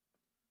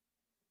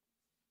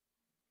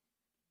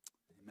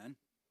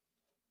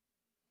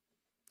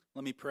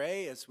Let me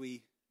pray as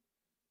we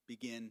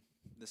begin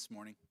this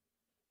morning.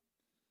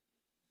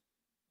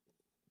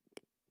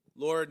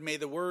 Lord, may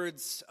the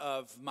words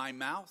of my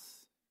mouth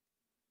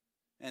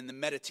and the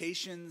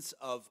meditations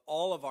of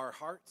all of our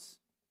hearts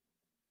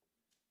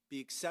be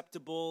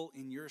acceptable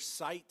in your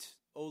sight,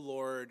 O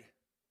Lord,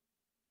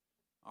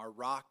 our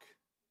rock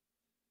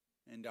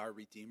and our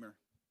Redeemer.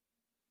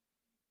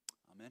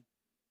 Amen.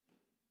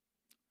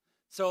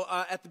 So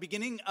at the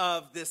beginning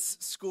of this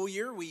school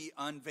year, we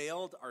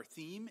unveiled our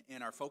theme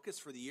and our focus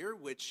for the year,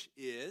 which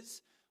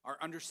is our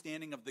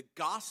understanding of the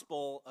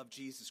gospel of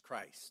Jesus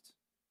Christ.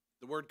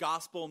 The word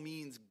gospel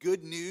means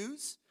good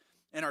news,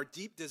 and our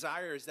deep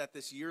desire is that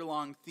this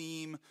year-long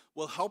theme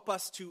will help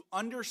us to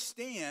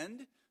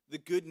understand the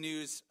good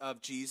news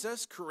of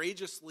Jesus,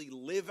 courageously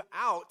live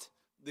out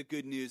the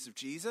good news of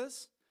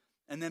Jesus,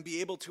 and then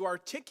be able to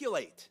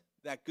articulate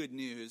that good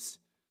news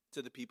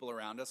to the people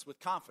around us with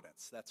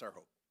confidence. That's our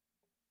hope.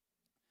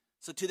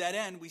 So to that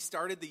end, we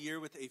started the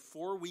year with a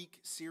 4-week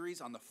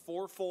series on the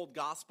fourfold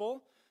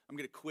gospel. I'm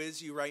going to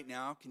quiz you right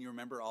now. Can you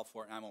remember all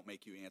four? I won't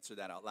make you answer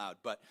that out loud.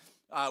 But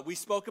we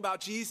spoke about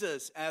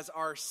Jesus as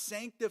our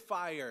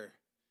sanctifier.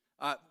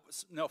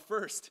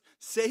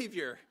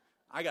 Savior.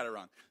 I got it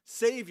wrong.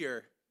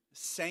 Savior,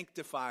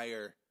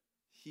 sanctifier,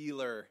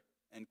 healer,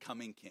 and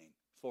coming king.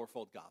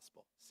 Fourfold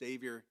gospel.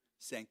 Savior,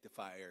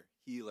 sanctifier,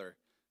 healer,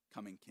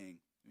 coming king.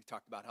 We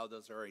talked about how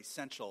those are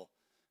essential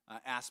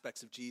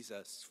aspects of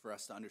Jesus for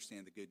us to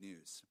understand the good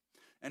news.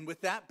 And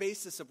with that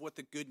basis of what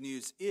the good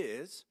news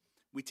is,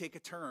 we take a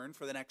turn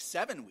for the next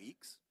 7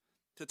 weeks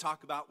to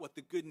talk about what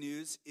the good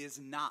news is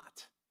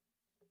not.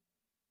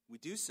 We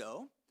do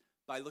so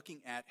by looking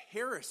at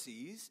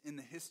heresies in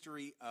the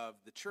history of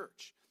the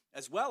church,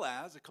 as well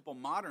as a couple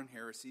modern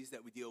heresies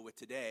that we deal with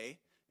today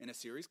in a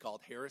series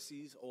called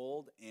Heresies,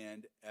 Old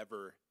and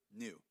Ever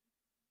New.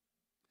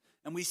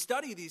 And we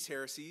study these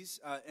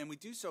heresies, and we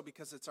do so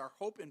because it's our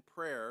hope and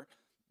prayer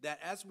that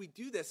as we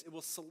do this, it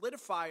will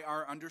solidify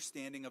our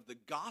understanding of the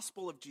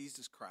gospel of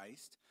Jesus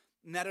Christ,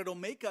 and that it'll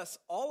make us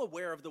all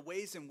aware of the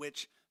ways in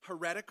which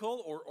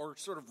heretical or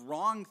sort of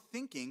wrong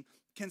thinking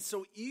can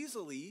so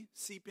easily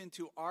seep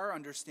into our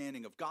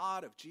understanding of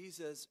God, of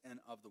Jesus, and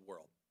of the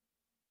world.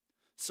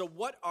 So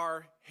what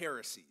are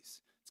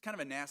heresies? It's kind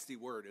of a nasty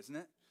word, isn't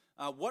it?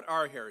 What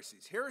are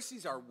heresies?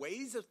 Heresies are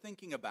ways of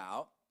thinking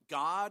about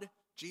God,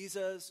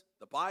 Jesus,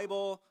 the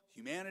Bible,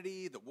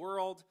 humanity, the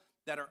world,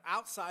 that are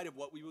outside of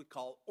what we would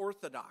call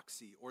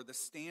orthodoxy, or the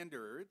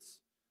standards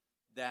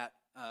that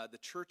the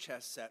church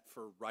has set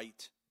for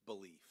right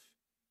belief.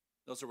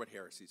 Those are what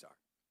heresies are.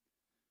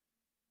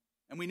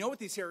 And we know what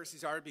these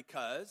heresies are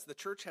because the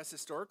church has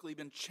historically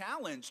been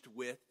challenged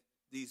with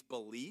these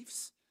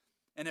beliefs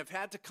and have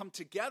had to come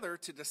together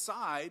to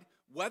decide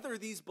whether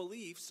these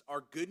beliefs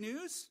are good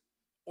news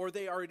or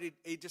they are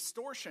a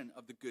distortion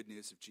of the good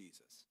news of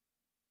Jesus.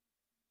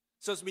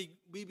 So as we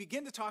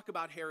begin to talk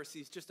about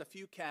heresies, just a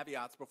few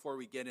caveats before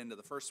we get into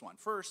the first one.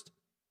 First,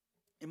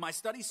 in my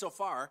study so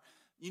far,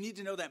 you need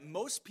to know that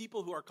most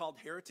people who are called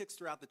heretics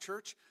throughout the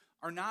church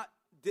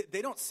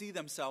they don't see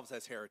themselves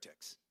as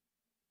heretics.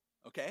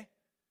 Okay?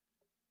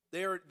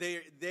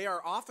 They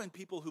are often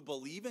people who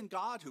believe in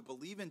God, who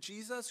believe in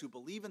Jesus, who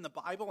believe in the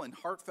Bible in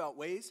heartfelt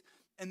ways,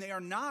 and they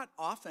are not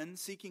often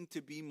seeking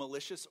to be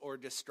malicious or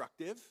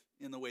destructive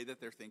in the way that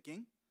they're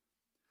thinking.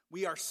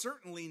 We are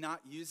certainly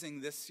not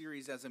using this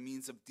series as a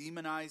means of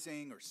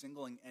demonizing or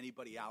singling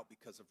anybody out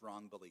because of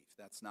wrong belief.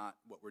 That's not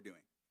what we're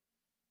doing.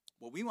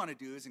 What we want to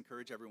do is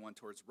encourage everyone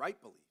towards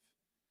right belief.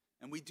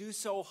 And we do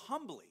so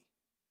humbly,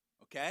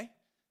 okay?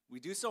 We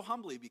do so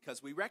humbly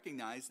because we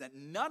recognize that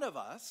none of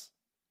us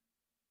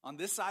on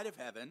this side of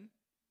heaven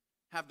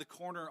have the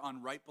corner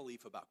on right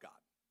belief about God.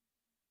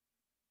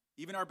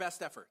 Even our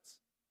best efforts,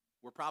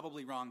 we're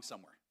probably wrong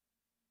somewhere.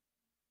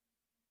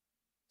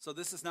 So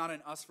this is not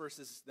an us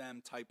versus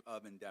them type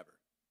of endeavor.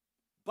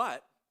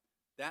 But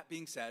that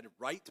being said,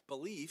 right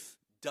belief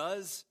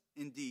does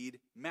indeed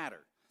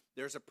matter.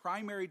 There's a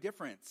primary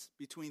difference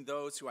between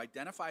those who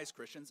identify as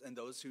Christians and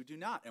those who do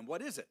not. And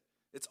what is it?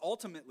 It's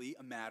ultimately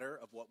a matter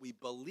of what we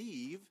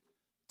believe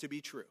to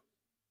be true.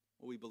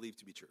 What we believe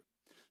to be true.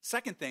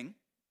 Second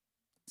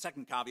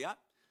caveat,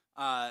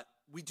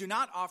 we do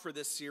not offer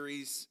this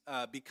series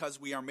because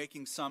we are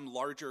making some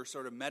larger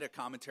sort of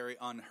meta-commentary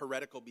on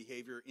heretical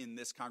behavior in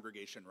this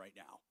congregation right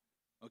now,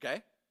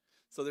 okay?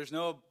 So there's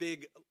no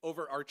big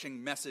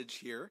overarching message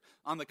here.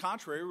 On the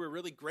contrary, we're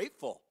really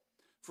grateful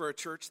for a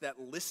church that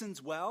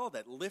listens well,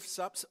 that lifts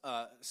up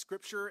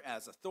Scripture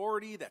as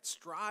authority, that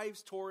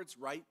strives towards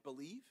right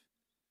belief.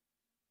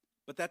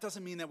 But that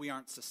doesn't mean that we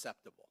aren't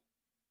susceptible.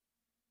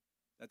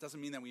 That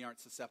doesn't mean that we aren't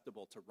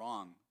susceptible to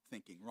wrong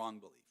thinking, wrong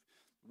belief.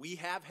 We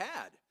have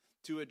had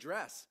to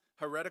address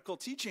heretical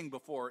teaching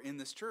before in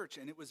this church,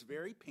 and it was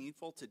very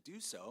painful to do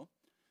so,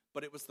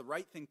 but it was the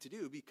right thing to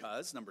do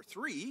because, number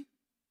 3,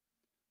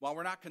 while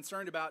we're not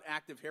concerned about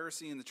active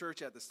heresy in the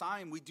church at this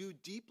time, we do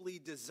deeply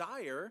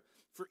desire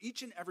for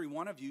each and every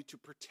one of you to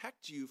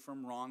protect you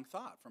from wrong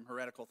thought, from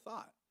heretical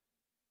thought.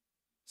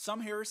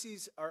 Some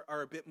heresies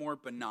are a bit more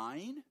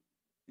benign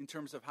in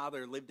terms of how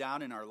they're lived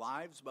out in our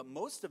lives, but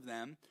most of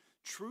them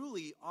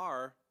truly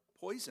are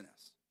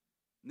poisonous.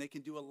 And they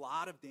can do a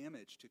lot of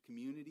damage to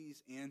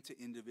communities and to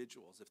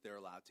individuals if they're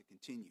allowed to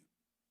continue.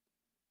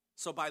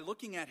 So by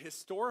looking at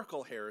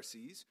historical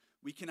heresies,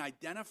 we can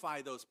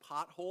identify those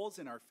potholes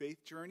in our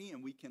faith journey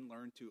and we can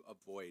learn to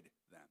avoid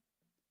them.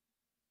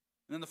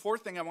 And then the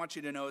fourth thing I want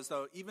you to know is,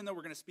 though, even though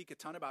we're going to speak a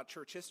ton about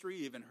church history,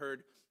 you even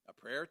heard a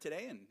prayer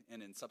today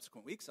and in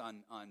subsequent weeks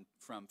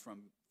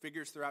from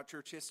figures throughout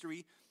church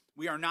history,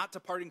 we are not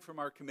departing from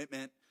our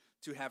commitment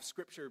to have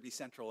Scripture be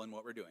central in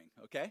what we're doing,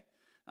 okay?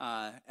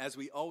 As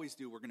we always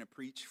do, we're going to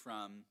preach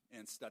from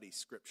and study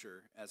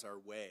Scripture as our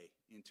way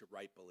into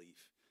right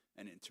belief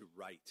and into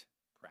right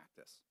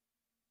practice.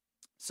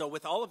 So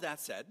with all of that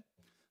said,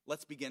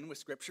 let's begin with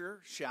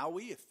Scripture, shall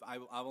we?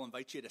 I will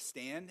invite you to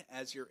stand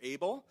as you're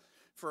able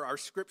for our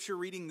Scripture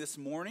reading this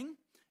morning.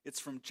 It's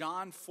from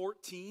John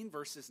 14,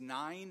 verses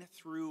 9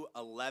 through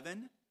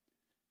 11.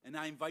 And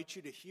I invite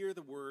you to hear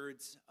the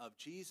words of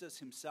Jesus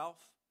himself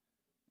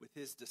with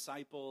his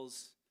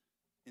disciples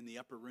in the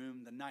upper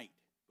room the night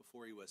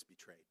before he was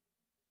betrayed.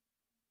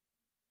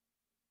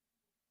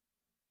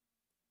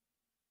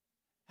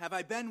 Have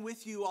I been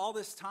with you all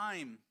this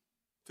time,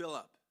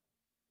 Philip,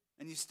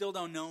 and you still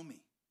don't know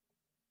me?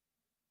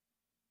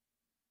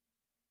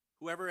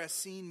 Whoever has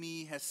seen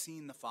me has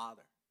seen the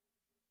Father.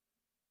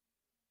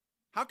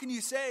 How can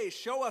you say,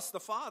 show us the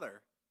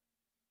Father?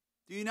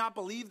 Do you not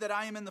believe that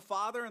I am in the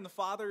Father and the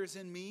Father is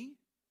in me?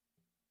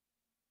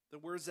 The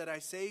words that I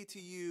say to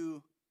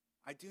you,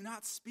 I do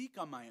not speak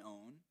on my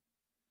own,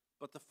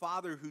 but the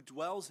Father who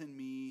dwells in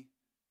me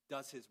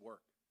does his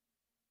work.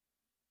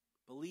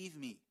 Believe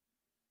me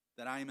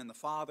that I am in the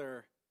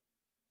Father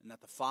and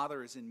that the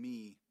Father is in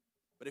me.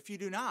 But if you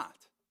do not,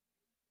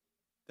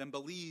 then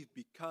believe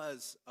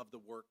because of the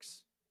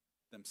works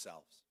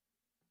themselves.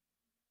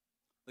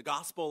 The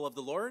gospel of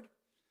the Lord.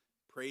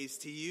 Praise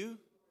to you,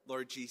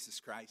 Lord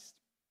Jesus Christ.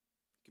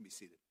 You can be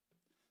seated.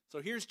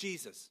 So here's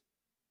Jesus.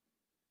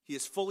 He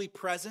is fully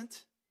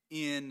present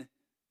in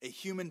a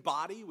human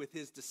body with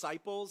his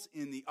disciples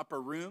in the upper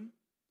room,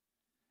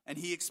 and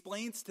he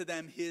explains to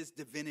them his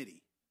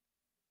divinity.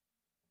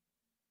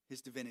 His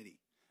divinity.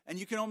 And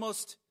you can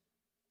almost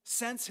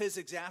sense his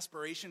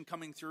exasperation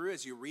coming through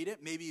as you read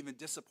it, maybe even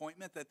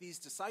disappointment that these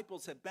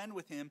disciples have been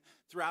with him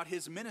throughout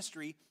his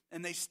ministry,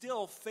 and they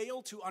still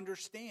fail to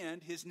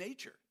understand his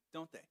nature,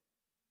 don't they?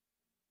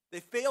 They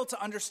fail to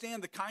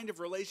understand the kind of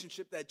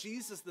relationship that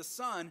Jesus the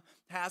Son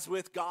has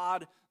with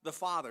God the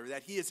Father,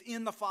 that he is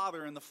in the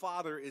Father and the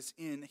Father is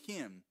in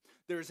him.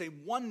 There is a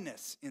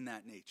oneness in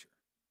that nature.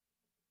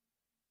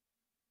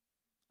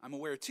 I'm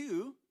aware,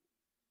 too,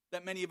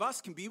 that many of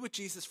us can be with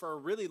Jesus for a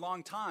really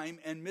long time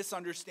and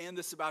misunderstand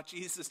this about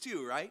Jesus,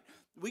 too, right?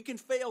 We can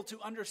fail to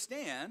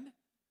understand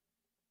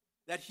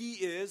that he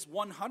is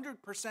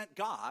 100%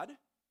 God,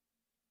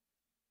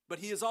 but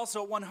he is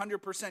also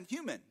 100%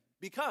 human.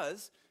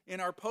 Because in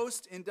our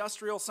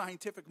post-industrial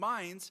scientific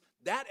minds,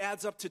 that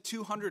adds up to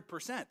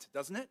 200%,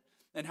 doesn't it?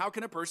 And how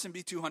can a person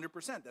be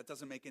 200%? That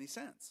doesn't make any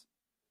sense.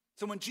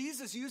 So when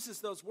Jesus uses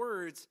those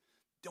words,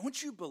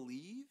 don't you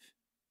believe?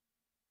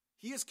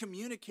 He is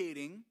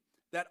communicating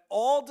that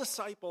all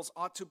disciples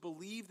ought to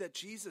believe that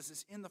Jesus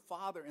is in the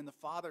Father and the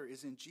Father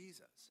is in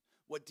Jesus.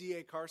 What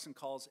D.A. Carson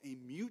calls a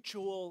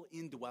mutual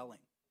indwelling.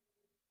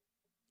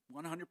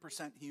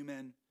 100%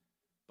 human,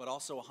 but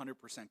also 100%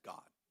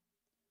 God.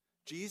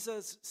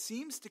 Jesus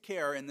seems to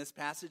care in this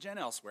passage and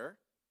elsewhere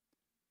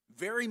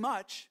very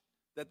much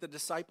that the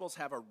disciples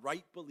have a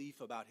right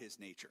belief about his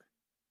nature.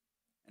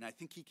 And I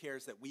think he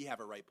cares that we have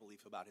a right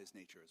belief about his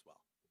nature as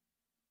well.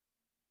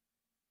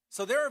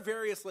 So there are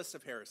various lists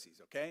of heresies,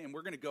 okay? And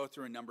we're going to go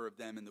through a number of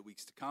them in the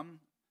weeks to come.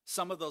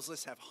 Some of those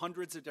lists have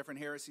hundreds of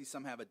different heresies.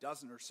 Some have a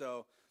dozen or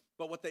so.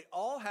 But what they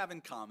all have in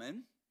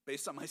common,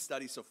 based on my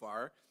study so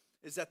far,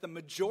 is that the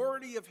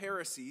majority of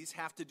heresies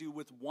have to do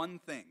with one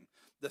thing,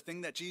 the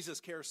thing that Jesus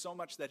cares so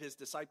much that his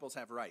disciples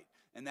have right,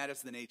 and that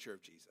is the nature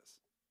of Jesus.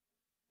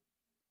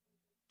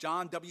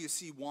 John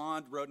W.C.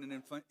 Wand wrote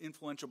an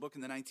influential book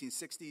in the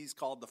 1960s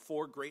called The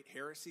Four Great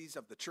Heresies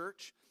of the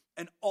Church,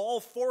 and all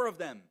four of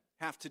them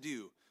have to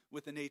do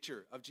with the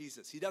nature of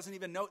Jesus. He doesn't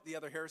even note the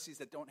other heresies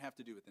that don't have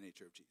to do with the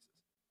nature of Jesus.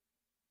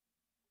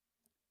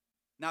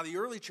 Now, the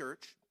early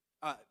church,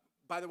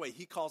 by the way,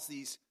 he calls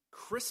these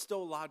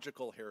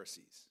Christological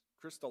heresies.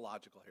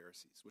 Christological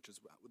heresies, which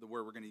is the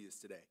word we're going to use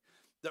today.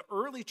 The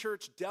early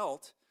church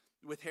dealt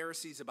with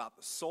heresies about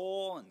the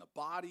soul and the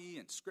body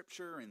and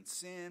Scripture and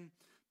sin,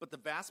 but the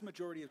vast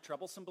majority of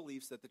troublesome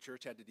beliefs that the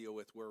church had to deal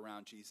with were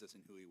around Jesus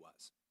and who he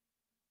was.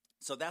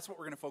 So that's what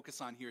we're going to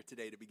focus on here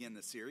today to begin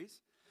this series,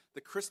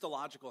 the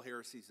Christological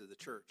heresies of the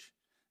church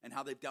and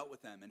how they've dealt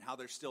with them and how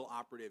they're still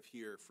operative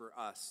here for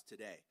us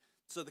today.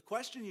 So the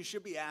question you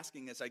should be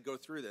asking as I go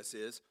through this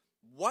is,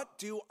 what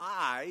do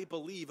I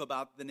believe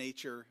about the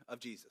nature of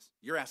Jesus?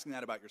 You're asking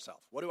that about yourself.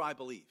 What do I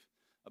believe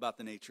about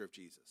the nature of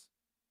Jesus?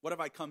 What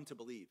have I come to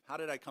believe? How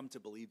did I come to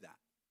believe that?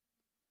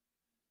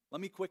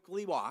 Let me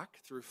quickly walk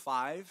through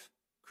 5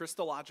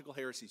 Christological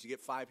heresies. You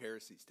get 5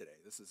 heresies today.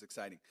 This is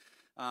exciting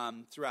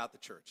throughout the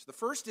church. The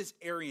first is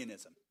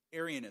Arianism.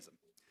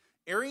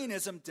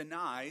 Arianism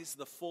denies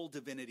the full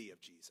divinity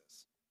of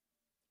Jesus.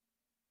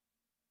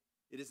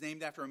 It is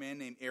named after a man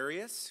named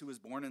Arius, who was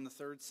born in the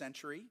 3rd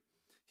century.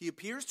 He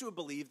appears to have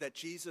believed that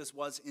Jesus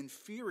was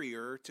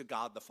inferior to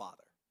God the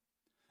Father.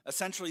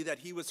 Essentially, that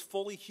he was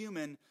fully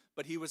human,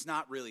 but he was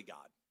not really God.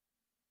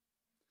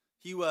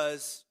 He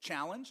was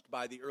challenged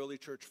by the early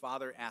church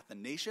father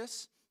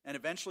Athanasius, and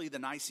eventually the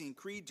Nicene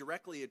Creed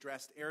directly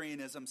addressed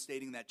Arianism,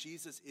 stating that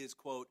Jesus is,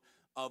 quote,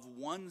 of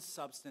one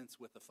substance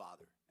with the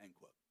Father, end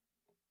quote.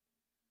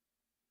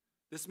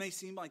 This may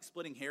seem like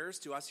splitting hairs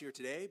to us here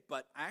today,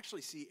 but I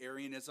actually see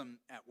Arianism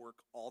at work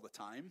all the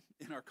time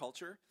in our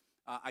culture.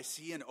 I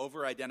see an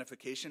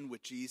over-identification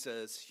with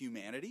Jesus'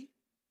 humanity,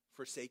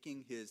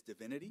 forsaking his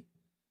divinity.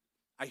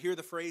 I hear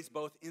the phrase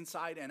both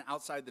inside and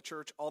outside the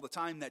church all the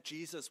time that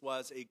Jesus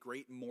was a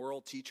great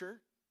moral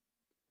teacher.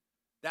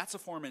 That's a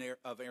form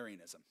of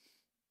Arianism,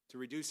 to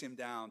reduce him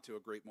down to a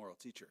great moral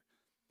teacher,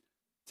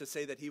 to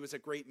say that he was a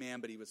great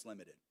man, but he was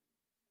limited.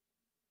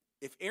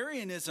 If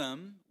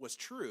Arianism was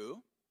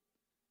true,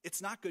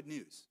 it's not good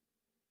news.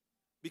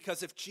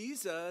 Because if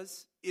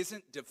Jesus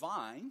isn't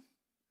divine,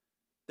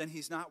 then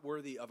he's not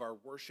worthy of our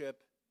worship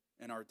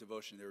and our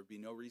devotion. There would be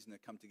no reason to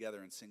come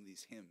together and sing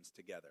these hymns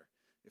together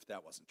if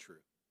that wasn't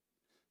true.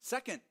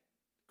 Second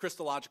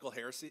Christological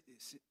heresy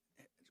is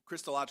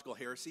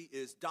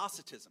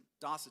Docetism.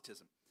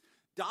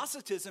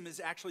 Docetism is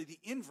actually the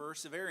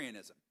inverse of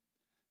Arianism.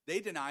 They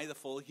deny the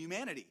full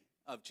humanity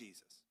of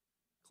Jesus,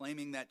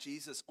 claiming that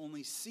Jesus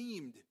only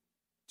seemed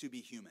to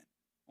be human,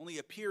 only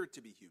appeared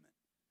to be human.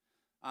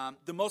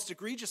 The most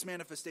egregious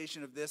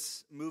manifestation of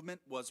this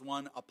movement was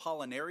one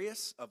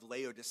Apollinarius of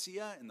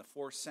Laodicea in the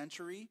 4th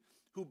century,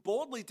 who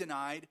boldly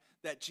denied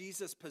that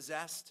Jesus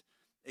possessed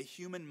a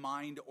human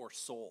mind or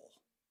soul.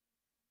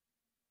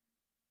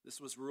 This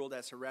was ruled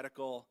as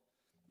heretical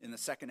in the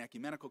Second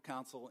Ecumenical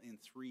Council in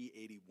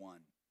 381.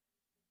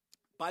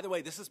 By the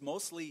way, this is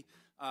mostly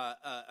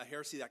a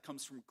heresy that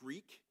comes from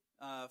Greek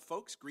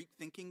folks,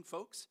 Greek-thinking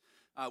folks,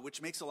 which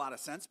makes a lot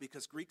of sense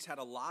because Greeks had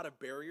a lot of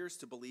barriers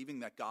to believing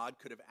that God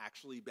could have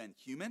actually been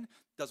human.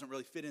 Doesn't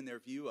really fit in their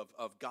view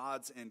of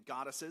gods and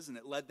goddesses, and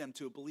it led them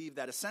to believe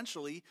that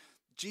essentially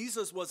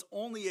Jesus was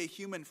only a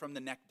human from the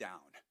neck down.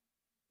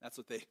 That's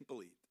what they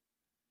believed,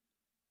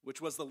 which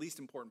was the least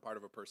important part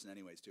of a person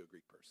anyways to a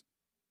Greek person.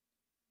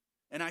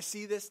 And I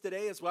see this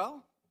today as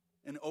well,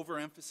 an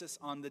overemphasis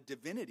on the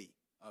divinity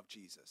of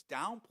Jesus,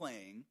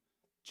 downplaying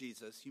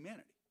Jesus'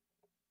 humanity.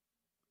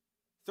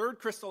 Third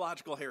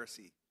Christological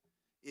heresy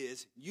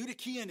is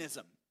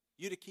Eutychianism.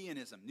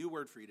 Eutychianism, new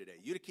word for you today,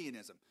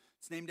 Eutychianism.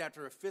 It's named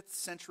after a 5th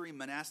century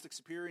monastic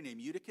superior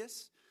named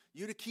Eutychus.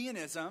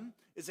 Eutychianism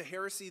is a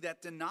heresy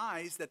that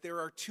denies that there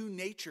are 2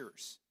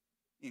 natures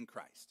in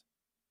Christ.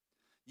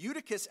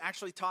 Eutychus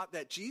actually taught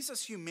that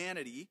Jesus'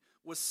 humanity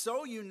was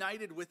so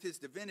united with his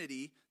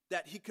divinity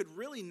that he could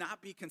really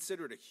not be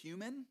considered a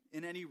human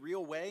in any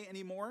real way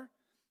anymore,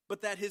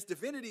 but that his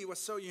divinity was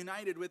so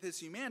united with his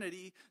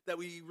humanity that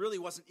he really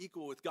wasn't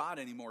equal with God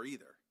anymore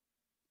either.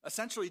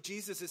 Essentially,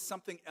 Jesus is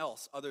something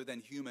else other than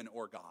human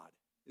or God,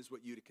 is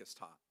what Eutychus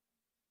taught.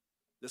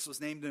 This was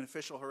named an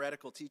official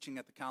heretical teaching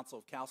at the Council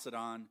of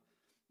Chalcedon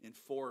in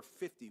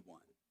 451.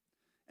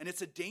 And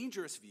it's a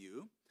dangerous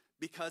view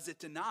because it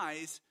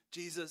denies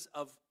Jesus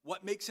of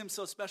what makes him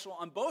so special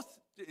in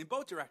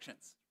both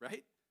directions,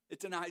 right? It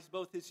denies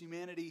both his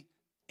humanity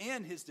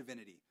and his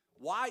divinity.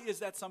 Why is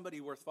that somebody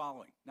worth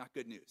following? Not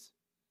good news.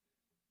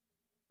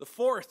 The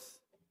fourth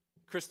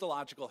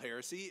Christological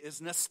heresy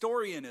is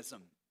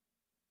Nestorianism.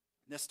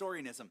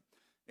 Nestorianism.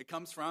 It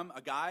comes from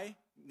a guy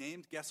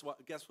named, guess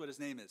what his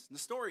name is?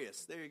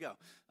 Nestorius, there you go,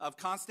 of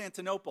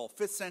Constantinople,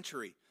 5th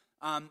century.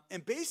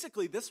 And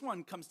basically this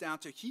one comes down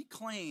to he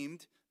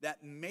claimed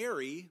that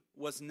Mary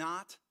was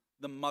not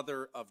the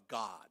mother of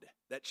God,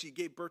 that she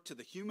gave birth to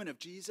the human of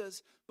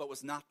Jesus, but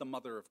was not the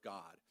mother of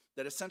God.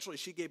 That essentially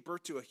she gave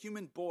birth to a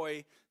human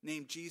boy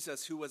named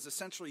Jesus who was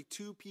essentially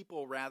 2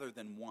 people rather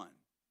than one.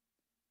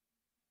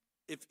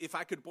 If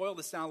I could boil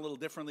this down a little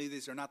differently,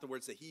 these are not the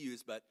words that he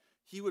used, but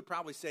he would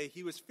probably say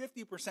he was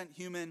 50%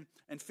 human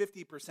and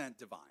 50%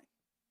 divine,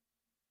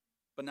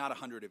 but not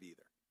 100 of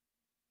either.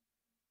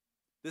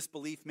 This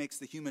belief makes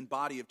the human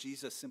body of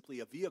Jesus simply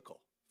a vehicle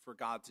for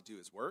God to do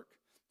his work,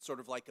 sort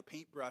of like a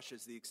paintbrush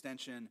is the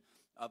extension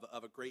of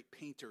a great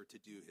painter to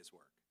do his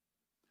work.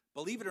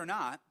 Believe it or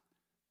not,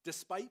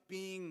 despite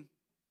being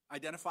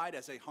identified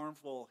as a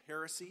harmful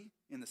heresy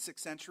in the 6th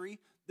century,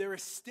 there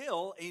is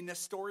still a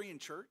Nestorian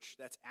church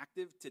that's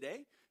active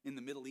today in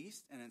the Middle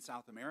East and in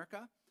South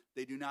America.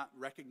 They do not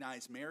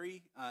recognize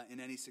Mary in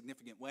any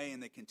significant way,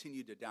 and they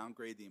continue to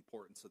downgrade the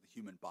importance of the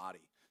human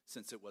body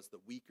since it was the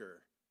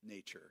weaker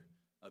nature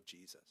of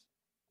Jesus.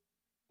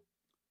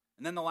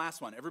 And then the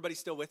last one. Everybody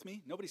still with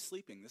me? Nobody's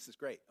sleeping. This is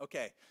great.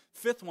 Okay,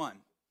 5th one,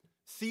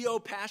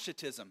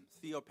 Theopaschitism.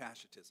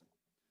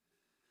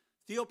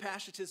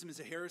 Theopaschitism is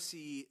a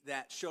heresy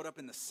that showed up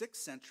in the 6th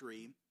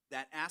century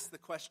that asked the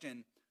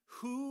question,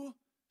 who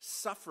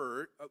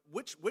suffered,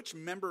 which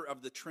member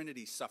of the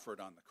Trinity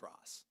suffered on the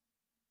cross?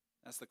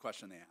 That's the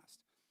question they asked.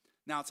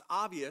 Now, it's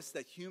obvious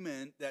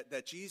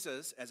that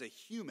Jesus, as a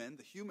human,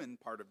 the human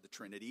part of the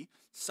Trinity,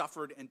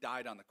 suffered and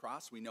died on the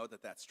cross. We know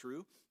that that's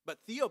true. But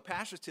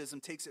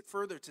theopaschitism takes it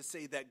further to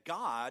say that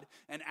God,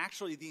 and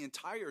actually the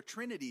entire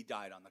Trinity,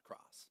 died on the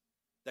cross.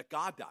 That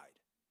God died.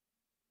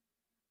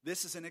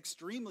 This is an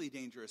extremely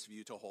dangerous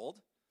view to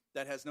hold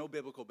that has no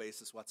biblical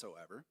basis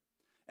whatsoever.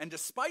 And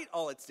despite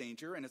all its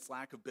danger and its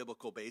lack of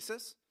biblical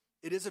basis,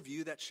 it is a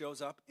view that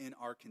shows up in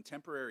our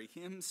contemporary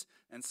hymns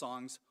and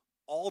songs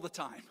all the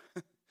time.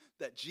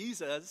 That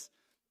Jesus,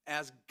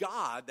 as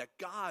God, that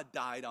God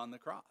died on the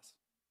cross.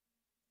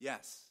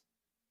 Yes,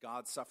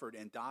 God suffered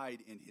and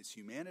died in his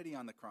humanity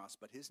on the cross,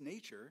 but his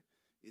nature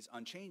is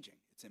unchanging.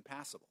 It's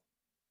impassible.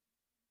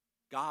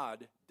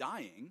 God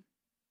dying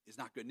is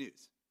not good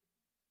news.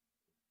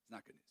 It's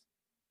not good news.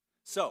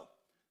 So,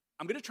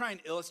 I'm going to try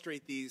and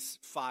illustrate these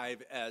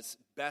 5 as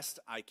best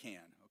I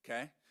can,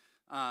 okay?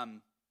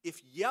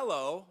 If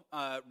yellow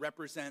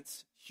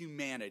represents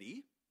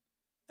humanity,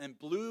 and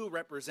blue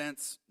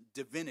represents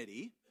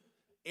divinity,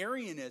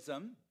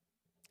 Arianism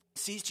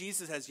sees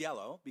Jesus as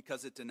yellow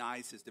because it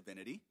denies his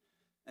divinity.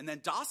 And then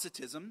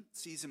Docetism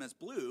sees him as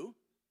blue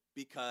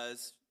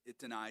because it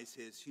denies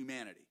his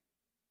humanity.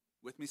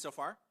 With me so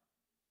far?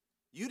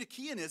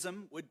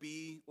 Eutychianism would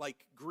be like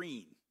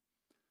green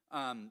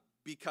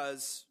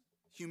because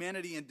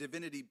humanity and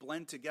divinity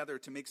blend together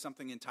to make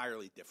something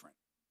entirely different.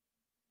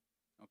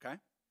 Okay?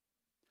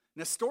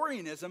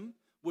 Nestorianism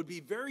would be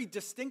very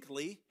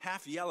distinctly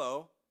half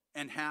yellow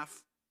and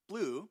half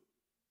blue,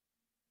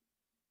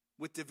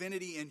 with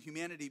divinity and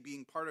humanity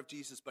being part of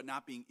Jesus but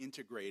not being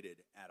integrated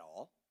at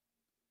all.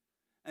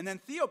 And then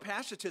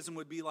theopaschitism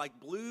would be like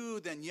blue,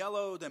 then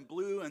yellow, then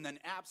blue, and then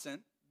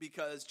absent,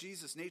 because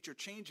Jesus' nature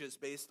changes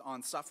based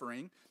on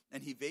suffering,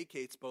 and he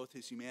vacates both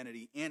his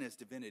humanity and his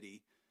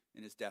divinity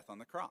in his death on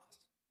the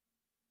cross.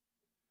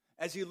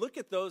 As you look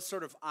at those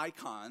sort of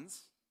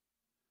icons,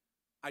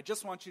 I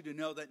just want you to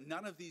know that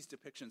none of these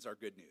depictions are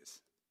good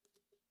news.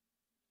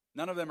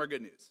 None of them are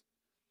good news.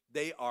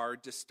 They are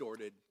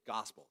distorted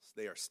gospels.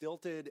 They are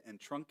stilted and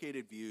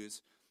truncated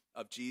views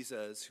of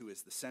Jesus, who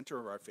is the center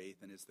of our faith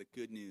and is the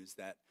good news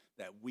that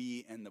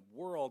we and the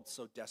world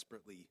so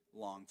desperately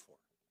long for.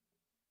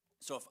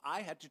 So if I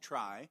had to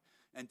try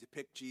and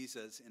depict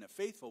Jesus in a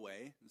faithful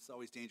way, it's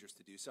always dangerous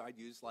to do so, I'd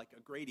use like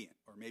a gradient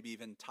or maybe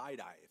even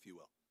tie-dye, if you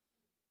will.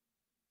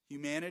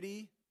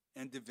 Humanity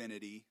and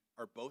divinity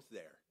are both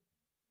there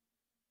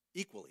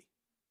equally.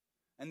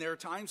 And there are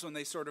times when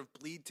they sort of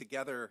bleed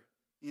together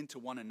into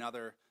one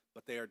another,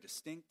 but they are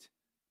distinct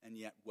and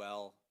yet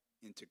well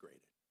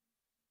integrated.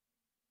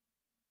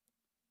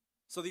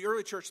 So the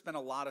early church spent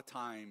a lot of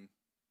time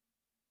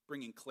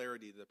bringing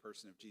clarity to the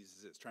person of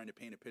Jesus, trying to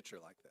paint a picture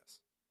like this.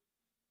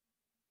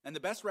 And the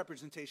best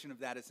representation of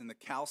that is in the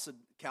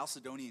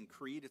Chalcedonian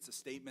Creed. It's a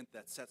statement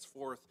that sets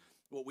forth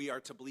what we are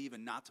to believe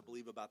and not to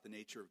believe about the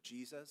nature of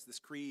Jesus. This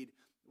creed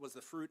was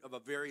the fruit of a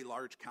very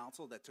large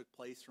council that took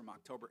place from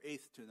October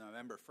 8th to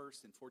November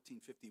 1st in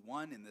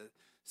 1451 in the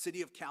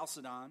city of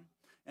Chalcedon.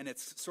 And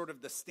it's sort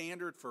of the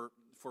standard for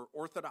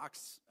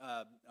orthodox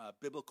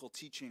biblical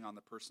teaching on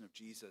the person of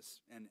Jesus,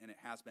 and it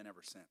has been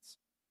ever since,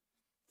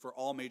 for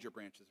all major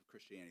branches of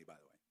Christianity, by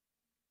the way.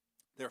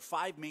 There are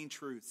 5 main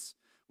truths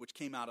which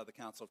came out of the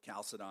Council of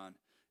Chalcedon,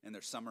 and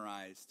they're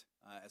summarized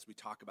as we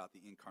talk about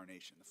the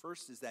incarnation. The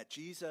first is that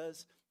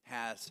Jesus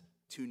has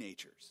 2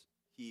 natures.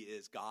 He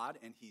is God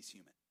and he's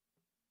human.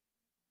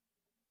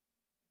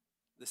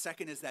 The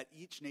second is that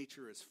each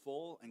nature is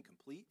full and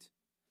complete.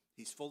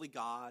 He's fully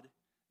God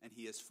and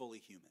he is fully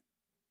human.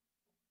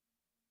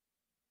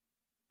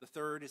 The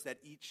third is that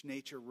each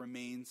nature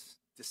remains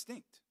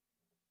distinct.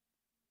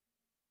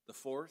 The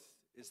fourth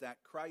is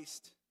that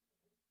Christ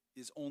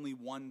is only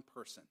one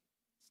person.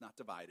 It's not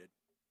divided.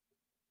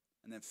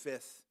 And then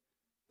fifth,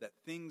 that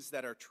things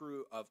that are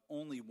true of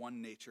only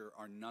one nature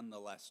are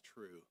nonetheless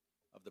true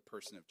of the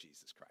person of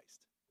Jesus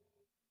Christ.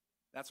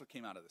 That's what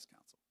came out of this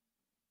council.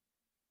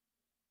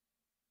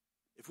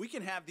 If we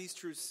can have these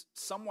truths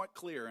somewhat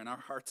clear in our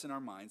hearts and our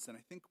minds, then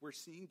I think we're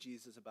seeing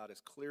Jesus about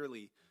as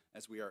clearly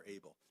as we are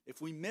able.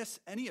 If we miss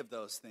any of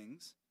those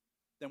things,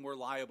 then we're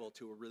liable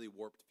to a really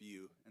warped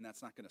view, and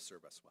that's not going to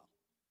serve us well.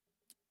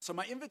 So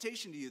my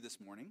invitation to you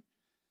this morning,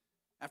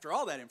 after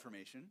all that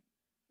information,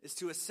 is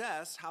to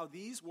assess how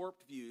these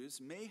warped views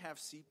may have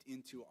seeped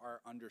into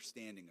our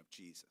understanding of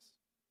Jesus.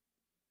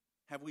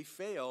 Have we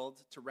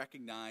failed to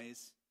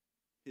recognize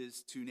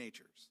his 2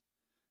 natures?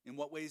 In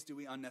what ways do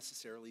we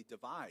unnecessarily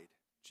divide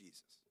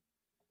Jesus?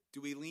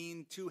 Do we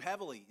lean too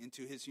heavily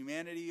into his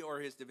humanity or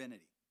his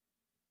divinity?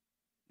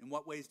 In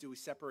what ways do we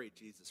separate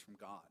Jesus from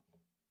God?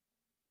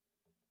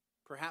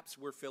 Perhaps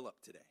we're Philip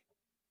today,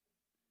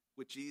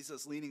 with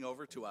Jesus leaning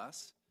over to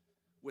us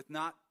with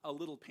not a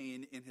little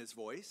pain in his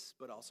voice,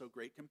 but also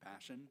great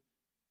compassion,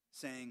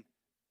 saying,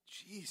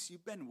 "Geez,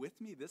 you've been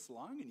with me this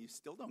long and you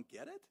still don't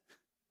get it?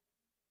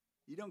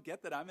 You don't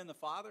get that I'm in the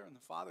Father and the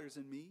Father is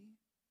in me?"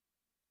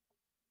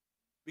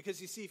 Because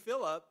you see,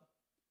 Philip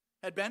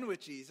had been with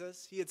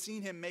Jesus. He had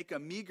seen him make a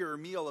meager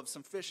meal of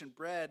some fish and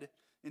bread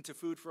into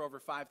food for over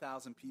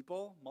 5,000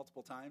 people,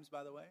 multiple times,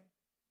 by the way.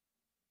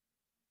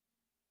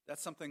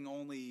 That's something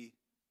only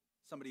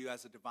somebody who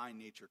has a divine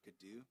nature could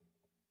do.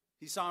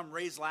 He saw him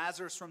raise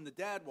Lazarus from the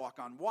dead, walk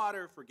on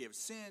water, forgive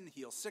sin,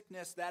 heal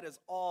sickness. That is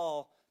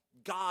all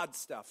God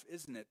stuff,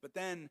 isn't it? But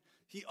then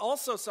he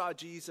also saw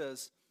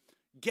Jesus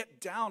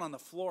get down on the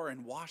floor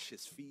and wash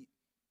his feet.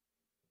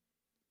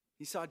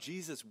 He saw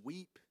Jesus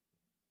weep.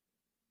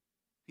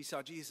 He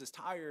saw Jesus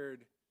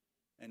tired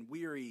and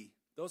weary.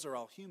 Those are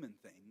all human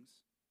things.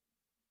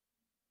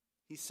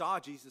 He saw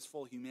Jesus'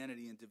 full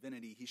humanity and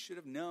divinity. He should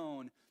have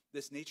known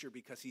this nature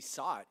because he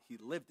saw it. He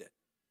lived it.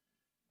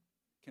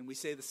 Can we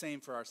say the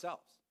same for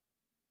ourselves?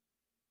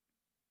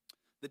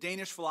 The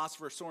Danish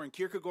philosopher Søren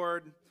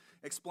Kierkegaard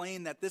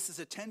explained that this is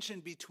a tension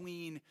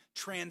between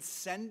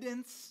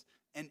transcendence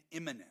and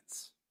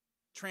immanence.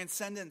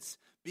 Transcendence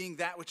being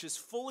that which is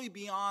fully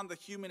beyond the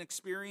human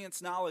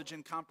experience, knowledge,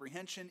 and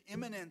comprehension.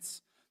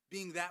 Immanence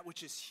being that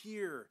which is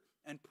here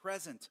and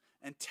present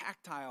and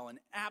tactile and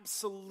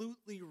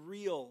absolutely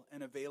real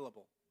and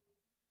available.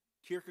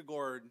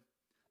 Kierkegaard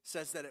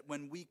says that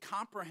when we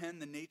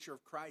comprehend the nature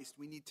of Christ,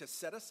 we need to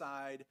set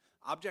aside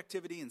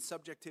objectivity and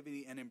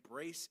subjectivity and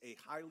embrace a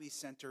highly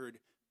centered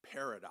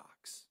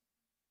paradox.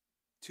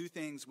 Two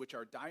things which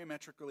are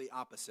diametrically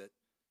opposite,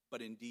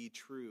 but indeed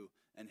true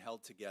and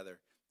held together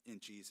in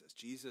Jesus.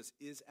 Jesus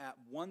is at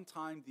one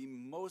time the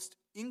most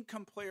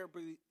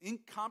incomparably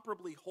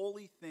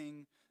holy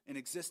thing in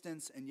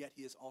existence, and yet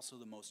he is also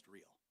the most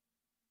real.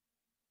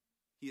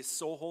 He is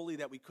so holy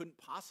that we couldn't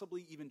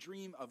possibly even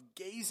dream of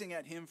gazing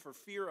at him for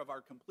fear of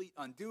our complete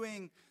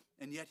undoing,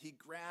 and yet he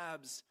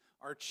grabs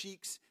our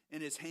cheeks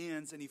in his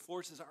hands and he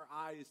forces our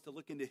eyes to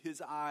look into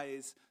his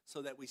eyes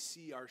so that we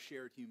see our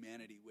shared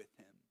humanity with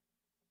him.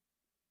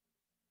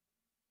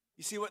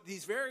 You see, what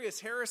these various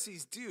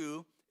heresies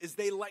do is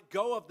they let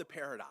go of the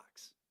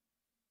paradox,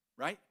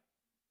 right?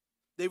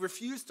 They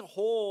refuse to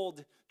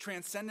hold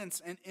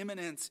transcendence and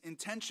immanence in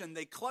tension.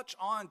 They clutch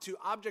on to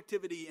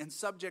objectivity and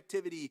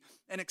subjectivity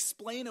and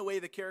explain away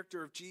the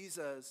character of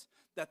Jesus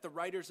that the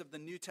writers of the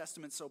New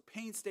Testament so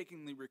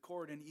painstakingly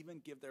record and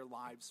even give their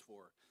lives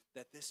for.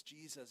 That this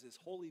Jesus is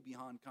wholly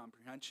beyond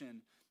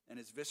comprehension and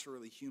is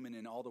viscerally human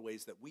in all the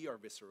ways that we are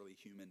viscerally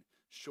human,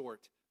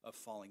 short of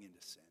falling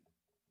into sin.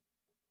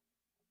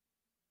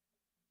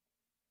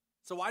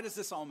 So why does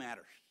this all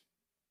matter?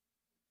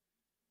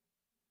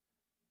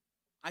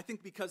 I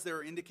think because there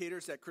are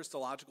indicators that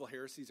Christological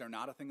heresies are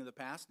not a thing of the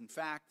past. In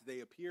fact, they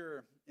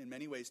appear in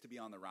many ways to be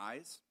on the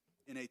rise.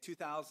 In a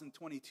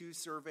 2022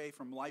 survey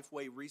from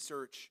Lifeway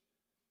Research,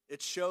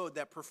 it showed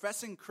that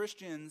professing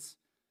Christians'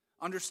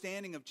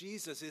 understanding of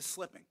Jesus is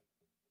slipping,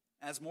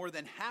 as more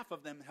than half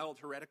of them held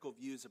heretical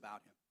views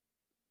about him.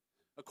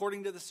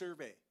 According to the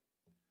survey,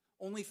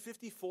 only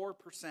 54%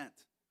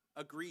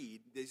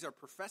 agreed, these are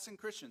professing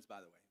Christians, by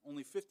the way,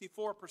 only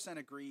 54%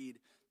 agreed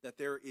that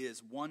there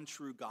is one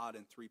true God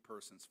in three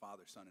persons,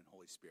 Father, Son, and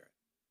Holy Spirit.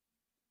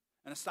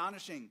 An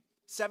astonishing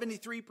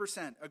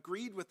 73%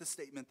 agreed with the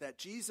statement that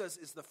Jesus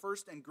is the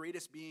first and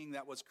greatest being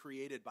that was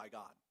created by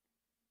God.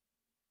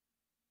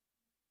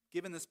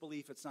 Given this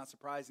belief, it's not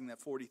surprising that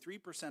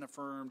 43%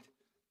 affirmed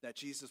that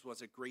Jesus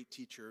was a great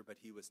teacher, but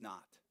he was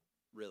not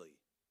really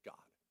God.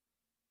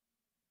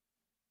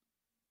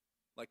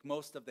 Like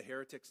most of the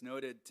heretics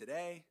noted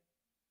today,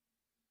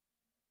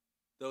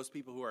 those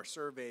people who are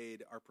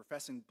surveyed are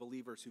professing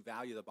believers who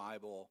value the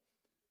Bible,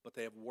 but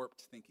they have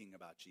warped thinking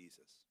about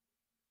Jesus.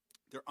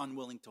 They're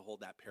unwilling to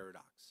hold that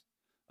paradox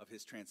of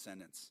his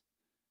transcendence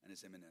and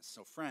his immanence.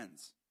 So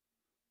friends,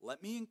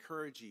 let me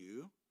encourage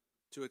you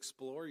to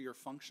explore your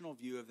functional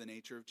view of the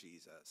nature of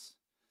Jesus.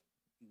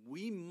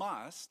 We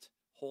must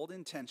hold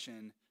in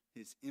tension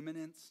his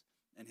immanence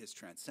and his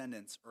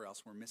transcendence, or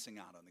else we're missing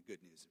out on the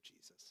good news of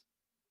Jesus.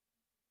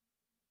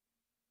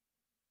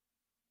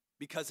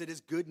 Because it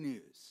is good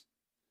news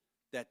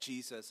that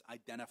Jesus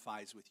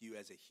identifies with you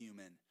as a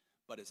human,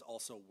 but is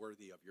also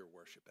worthy of your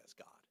worship as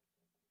God.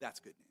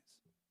 That's good news.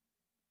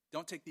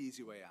 Don't take the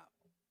easy way out.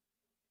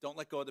 Don't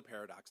let go of the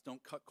paradox.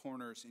 Don't cut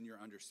corners in your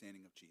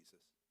understanding of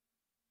Jesus.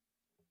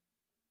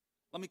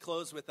 Let me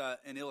close with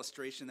an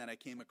illustration that I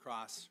came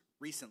across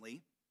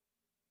recently.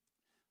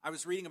 I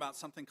was reading about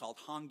something called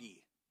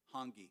Hangi.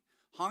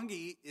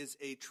 Hangi is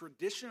a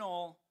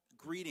traditional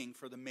greeting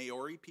for the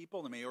Maori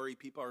people. The Maori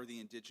people are the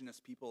indigenous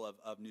people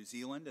of New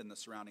Zealand and the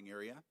surrounding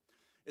area.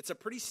 It's a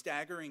pretty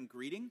staggering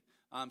greeting.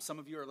 Some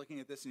of you are looking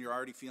at this and you're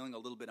already feeling a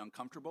little bit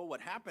uncomfortable.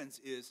 What happens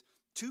is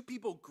two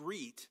people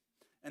greet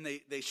and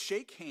they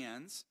shake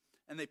hands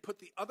and they put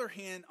the other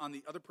hand on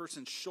the other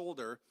person's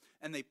shoulder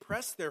and they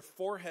press their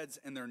foreheads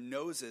and their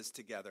noses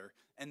together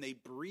and they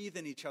breathe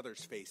in each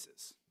other's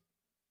faces.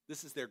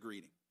 This is their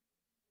greeting.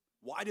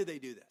 Why do they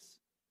do this?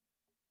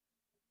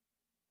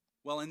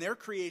 Well, in their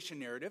creation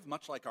narrative,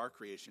 much like our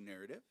creation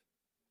narrative,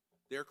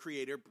 their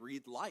creator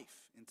breathed life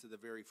into the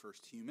very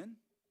first human,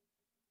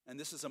 and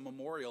this is a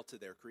memorial to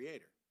their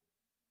creator.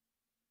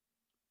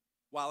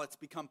 While it's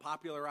become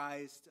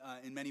popularized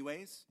in many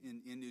ways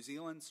in New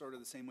Zealand, sort of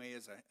the same way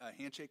as a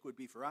handshake would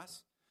be for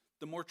us,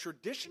 the more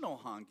traditional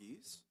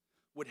hangis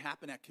would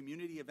happen at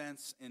community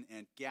events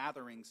and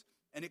gatherings,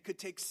 and it could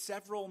take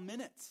several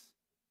minutes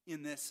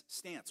in this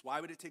stance. Why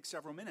would it take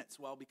several minutes?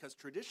 Well, because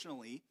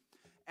traditionally,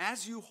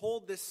 as you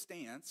hold this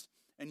stance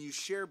and you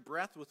share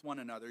breath with one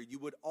another, you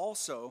would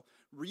also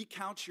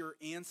recount your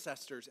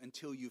ancestors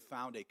until you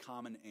found a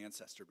common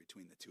ancestor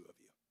between the two of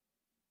you.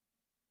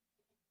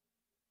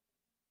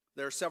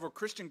 There are several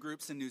Christian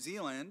groups in New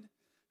Zealand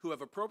who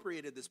have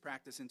appropriated this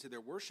practice into their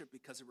worship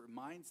because it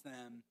reminds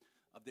them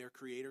of their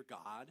Creator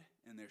God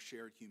and their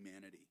shared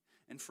humanity.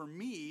 And for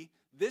me,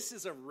 this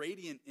is a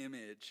radiant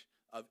image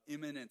of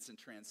immanence and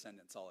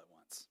transcendence all at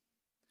once.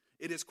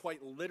 It is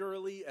quite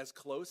literally as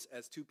close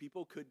as two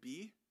people could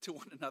be to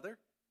one another.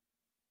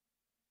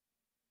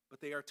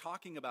 But they are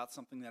talking about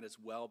something that is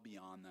well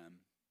beyond them,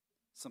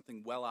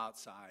 something well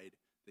outside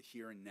the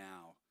here and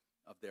now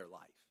of their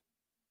life.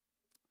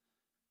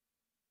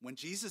 When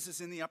Jesus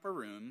is in the upper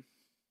room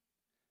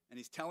and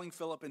he's telling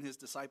Philip and his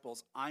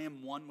disciples, I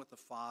am one with the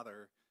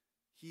Father,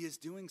 he is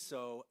doing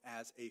so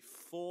as a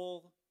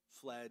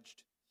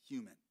full-fledged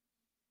human.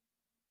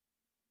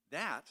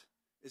 That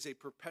is a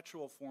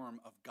perpetual form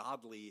of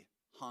godly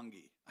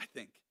hangi, I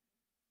think.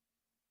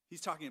 He's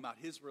talking about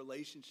his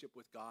relationship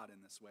with God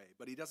in this way,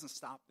 but he doesn't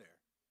stop there.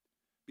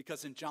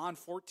 Because in John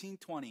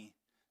 14:20,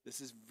 this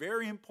is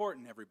very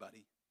important,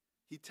 everybody.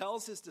 He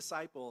tells his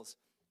disciples,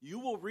 you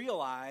will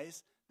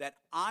realize that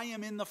I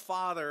am in the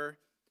Father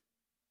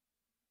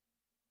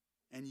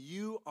and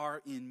you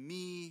are in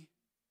me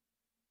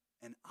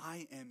and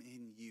I am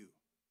in you.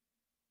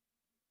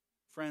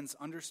 Friends,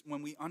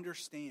 when we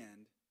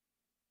understand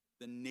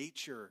the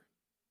nature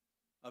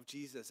of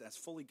Jesus as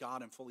fully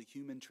God and fully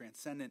human,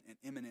 transcendent and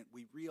immanent,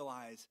 we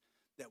realize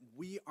that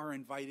we are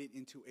invited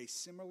into a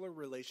similar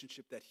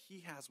relationship that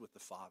he has with the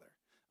Father,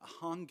 a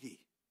hangi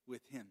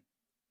with him.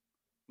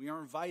 We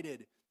are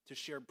invited to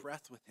share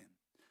breath with him.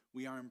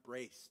 We are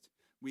embraced.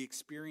 We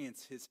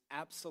experience his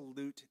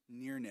absolute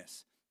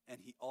nearness, and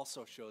he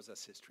also shows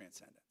us his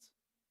transcendence.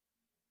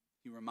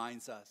 He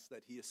reminds us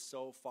that he is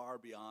so far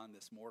beyond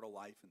this mortal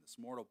life and this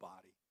mortal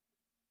body.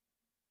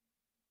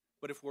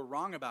 But if we're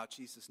wrong about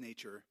Jesus'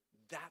 nature,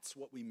 that's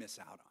what we miss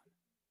out on.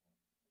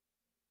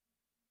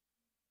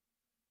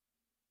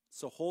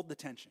 So hold the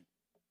tension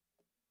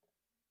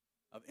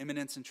of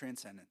immanence and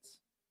transcendence.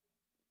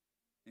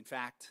 In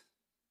fact,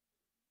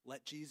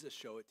 let Jesus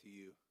show it to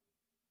you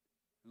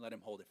and let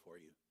him hold it for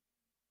you.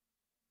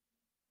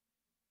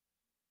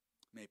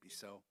 May it be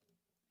so.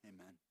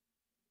 Amen.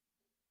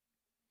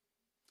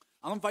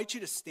 I'll invite you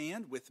to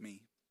stand with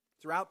me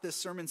throughout this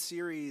sermon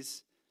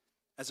series.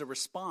 As a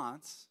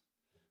response,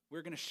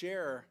 we're going to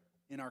share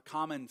in our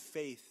common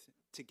faith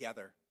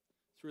together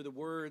through the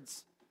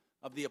words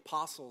of the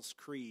Apostles'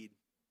 Creed.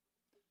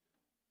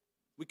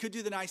 We could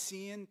do the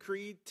Nicene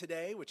Creed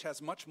today, which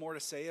has much more to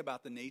say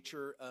about the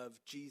nature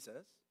of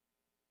Jesus.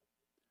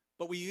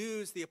 But we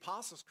use the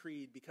Apostles'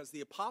 Creed because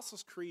the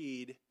Apostles'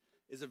 Creed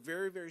is a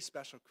very, very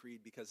special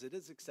creed because it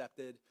is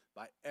accepted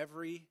by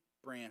every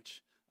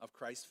branch of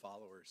Christ's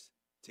followers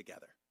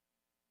together.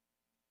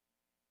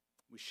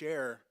 We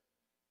share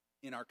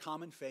in our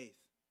common faith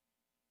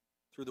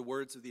through the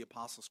words of the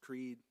Apostles'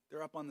 Creed.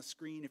 They're up on the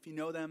screen. If you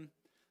know them,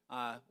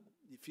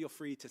 you feel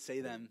free to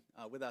say them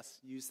with us.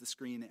 Use the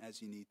screen as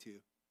you need to.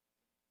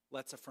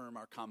 Let's affirm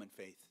our common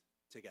faith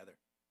together.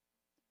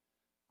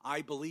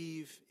 I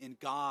believe in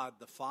God,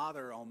 the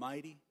Father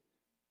Almighty,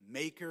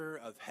 maker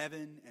of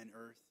heaven and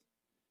earth,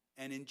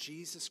 and in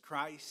Jesus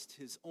Christ,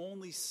 his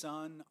only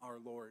Son, our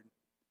Lord,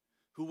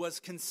 who was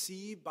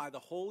conceived by the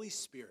Holy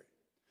Spirit,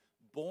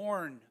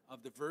 born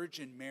of the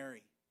Virgin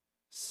Mary,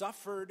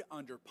 suffered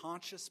under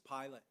Pontius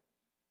Pilate,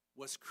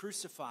 was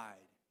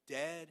crucified,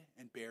 dead,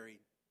 and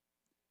buried.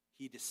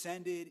 He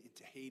descended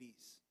into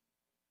Hades.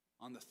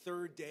 On the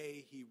third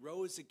day, he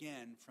rose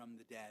again from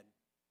the dead.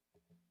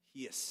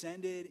 He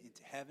ascended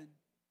into heaven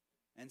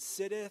and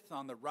sitteth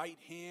on the right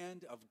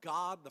hand of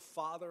God the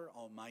Father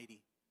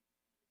Almighty.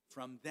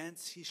 From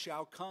thence he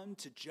shall come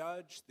to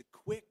judge the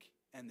quick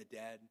and the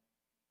dead.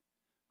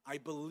 I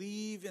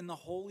believe in the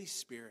Holy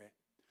Spirit,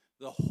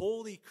 the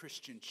holy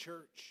Christian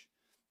church,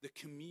 the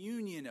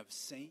communion of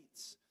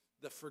saints,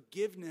 the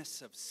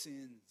forgiveness of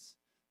sins,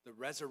 the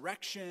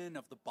resurrection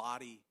of the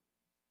body,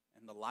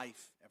 and the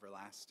life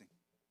everlasting.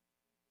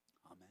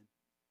 Amen.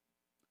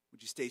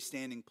 Would you stay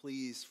standing,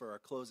 please, for our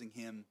closing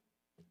hymn,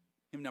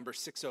 hymn number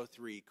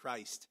 603,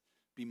 Christ,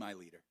 Be My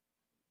Leader.